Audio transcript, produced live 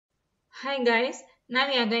Hi guys, now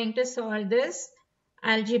we are going to solve this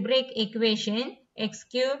algebraic equation x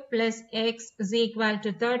cube plus x is equal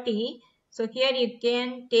to 30. So here you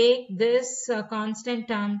can take this constant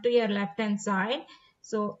term to your left hand side.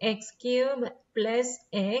 So x cube plus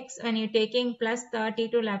x, when you're taking plus 30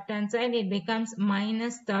 to left hand side, it becomes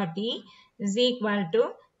minus 30 is equal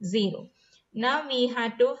to 0. Now we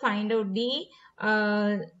had to find out the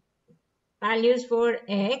values for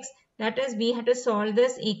x, that is we have to solve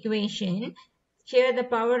this equation. Here the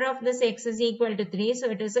power of this x is equal to 3, so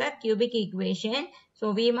it is a cubic equation, so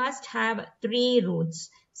we must have 3 roots.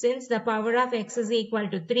 Since the power of x is equal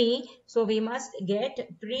to 3, so we must get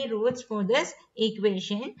 3 roots for this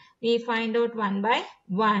equation. We find out one by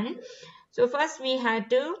one. So first we had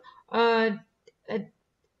to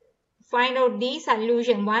find out the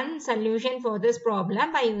solution, one solution for this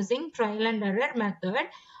problem by using trial and error method.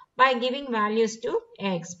 By giving values to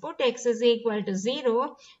x, put x is equal to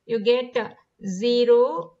 0, you get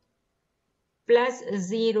 0 plus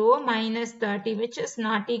 0 minus 30, which is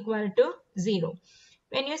not equal to 0.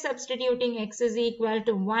 When you're substituting x is equal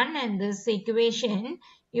to 1 in this equation,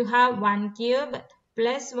 you have 1 cube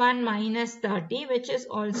plus 1 minus 30, which is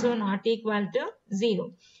also not equal to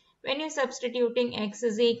 0. When you're substituting x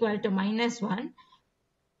is equal to minus 1,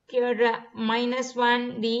 here minus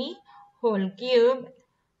 1 the whole cube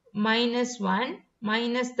minus 1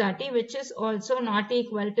 minus 30, which is also not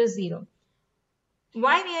equal to 0.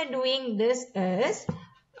 Why we are doing this is,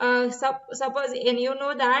 suppose and you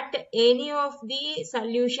know that any of the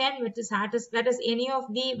solution which is that is any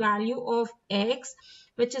of the value of x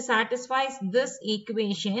which satisfies this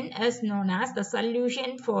equation is known as the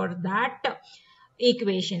solution for that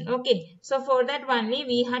equation. Okay, so for that only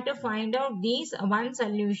we have to find out these one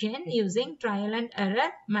solution using trial and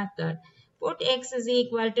error method. Put x is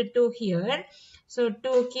equal to 2 here. So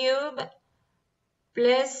 2 cube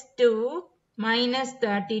plus 2 minus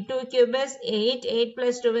 30. 2 cube is 8. 8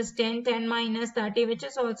 plus 2 is 10. 10 minus 30, which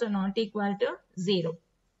is also not equal to 0.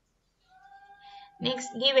 Next,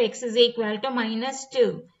 give x is equal to minus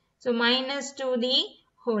 2. So minus 2 the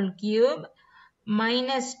whole cube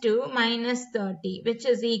minus 2 minus 30, which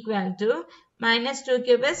is equal to minus 2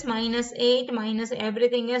 cube is minus 8 minus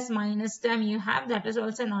everything is minus term you have, that is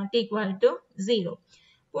also not equal to 0.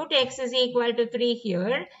 Put x is equal to 3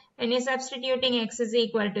 here. When you're substituting x is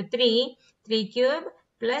equal to 3, 3 cube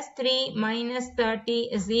plus 3 minus 30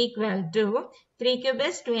 is equal to 3 cube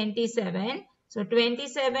is 27. So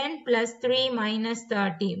 27 plus 3 minus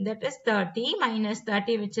 30, that is 30 minus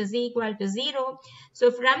 30, which is equal to 0.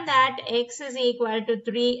 So from that x is equal to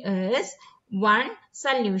 3 is one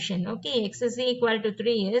solution. Okay, x is equal to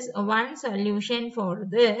 3 is one solution for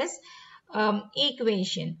this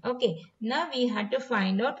equation. Okay, now we had to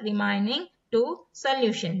find out remaining two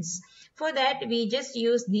solutions. For that we just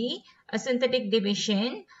use the synthetic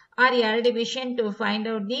division or L division to find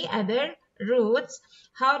out the other roots.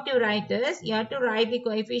 How to write is, you have to write the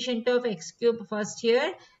coefficient of x cube first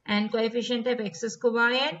here and coefficient of x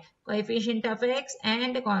squared, coefficient of x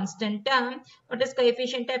and constant term. What is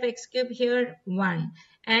coefficient of x cube here? 1.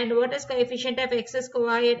 And what is coefficient of x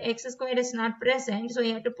squared? X squared is not present, so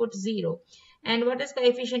you have to put 0. And what is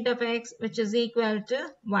coefficient of x, which is equal to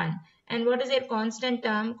 1. And what is your constant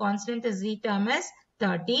term? Constant z term is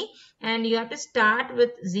 30, and you have to start with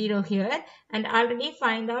 0 here and already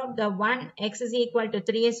find out the one x is equal to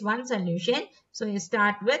 3 is one solution, so you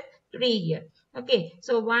start with 3 here. Okay,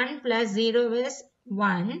 so 1 plus 0 is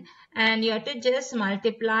 1 and you have to just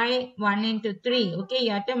multiply 1 into 3. Okay,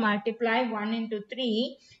 you have to multiply 1 into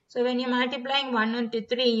 3. So when you're multiplying 1 into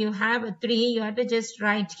 3, you have a 3, you have to just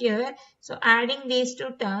write here. So adding these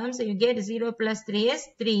two terms, you get 0 plus 3 is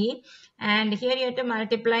 3. And here you have to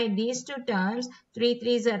multiply these two terms. 3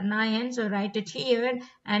 3s are 9, so write it here.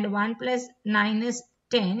 And 1 plus 9 is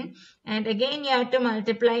 10. And again you have to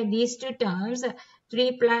multiply these two terms.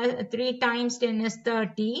 3 times 10 is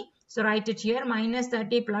 30. So write it here. Minus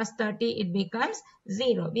 30 plus 30, it becomes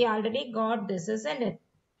 0. We already got this, isn't it?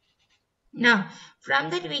 Now, from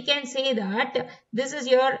that we can say that this is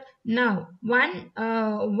your, now one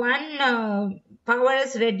power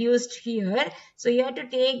is reduced here. So you have to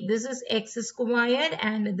take, this is x squared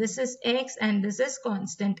and this is x and this is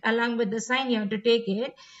constant. Along with the sign you have to take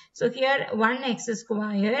it. So here 1x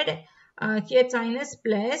squared, here sign is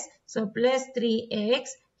plus, so plus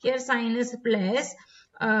 3x, here sign is plus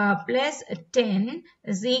 10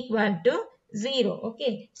 is equal to 0.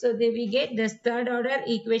 Okay, so then we get this third order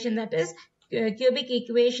equation, that is cubic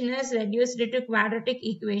equation is reduced to quadratic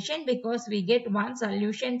equation because we get one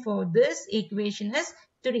solution for this equation is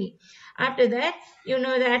 3. After that, you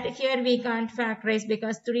know that here we can't factorize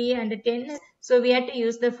because 3 and 10. So we have to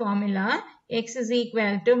use the formula x is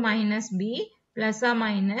equal to minus b plus or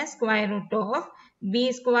minus square root of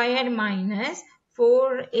b squared minus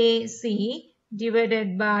 4ac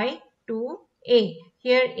divided by 2a.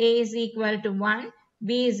 Here a is equal to 1,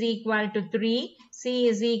 b is equal to 3, c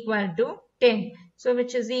is equal to 10. So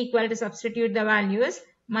which is equal to substitute the values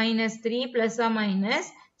minus 3 plus or minus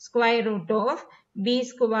square root of b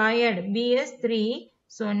squared, b is 3,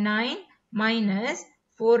 so 9 minus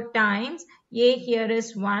 4 times a here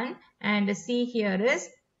is 1 and c here is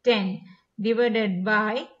 10 divided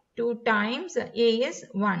by 2 times a is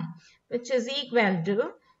 1, which is equal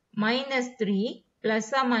to minus 3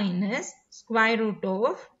 plus or minus square root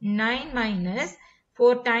of 9 minus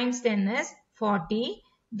 4 times 10 is 40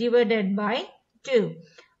 divided by 2,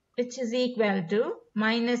 which is equal to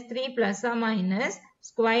minus 3 plus or minus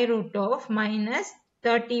square root of minus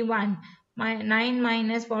 31. 9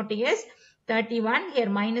 minus 40 is 31. Here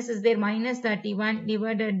minus is there, minus 31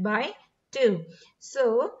 divided by 2.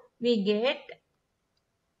 So we get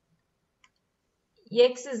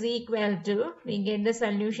x is equal to, we get the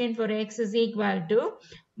solution for x is equal to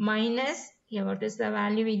minus, here what is the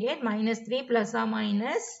value we get? Minus 3 plus or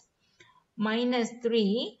minus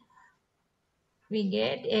 3. We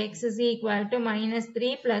get x is equal to minus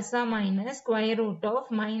 3 plus or minus square root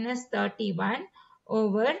of minus 31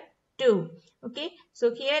 over 2. Okay,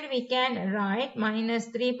 so here we can write minus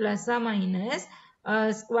 3 plus or minus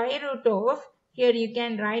square root of, here you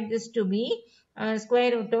can write this to be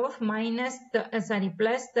square root of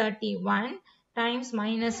plus 31 times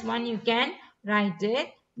minus 1 you can write it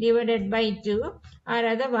divided by 2, or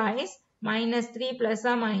otherwise minus 3 plus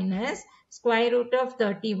or minus square root of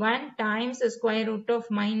 31 times the square root of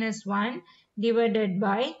minus 1 divided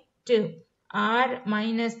by 2, or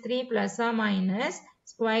minus 3 plus or minus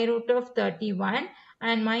square root of 31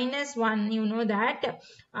 and minus 1, you know that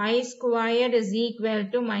I squared is equal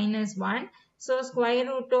to minus 1. So square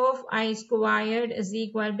root of I squared is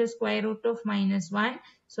equal to square root of minus 1.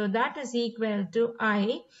 So that is equal to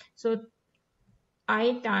I. So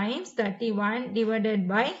I times 31 divided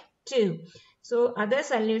by 2. So other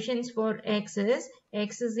solutions for x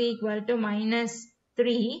is equal to minus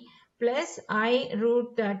 3 plus I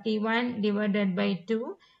root 31 divided by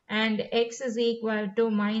 2, and x is equal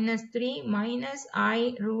to minus 3 minus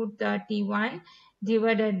I root 31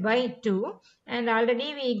 divided by 2, and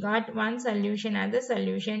already we got one solution. Other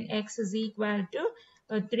solution x is equal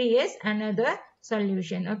to 3 is another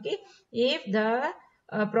solution. Okay, if the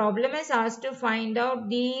problem is asked to find out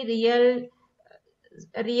the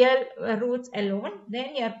real roots alone,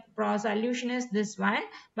 then your solution is this one,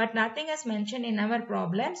 but nothing is mentioned in our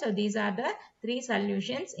problem. So these are the 3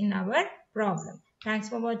 solutions in our problem. Thanks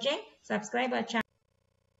for watching. Subscribe our channel.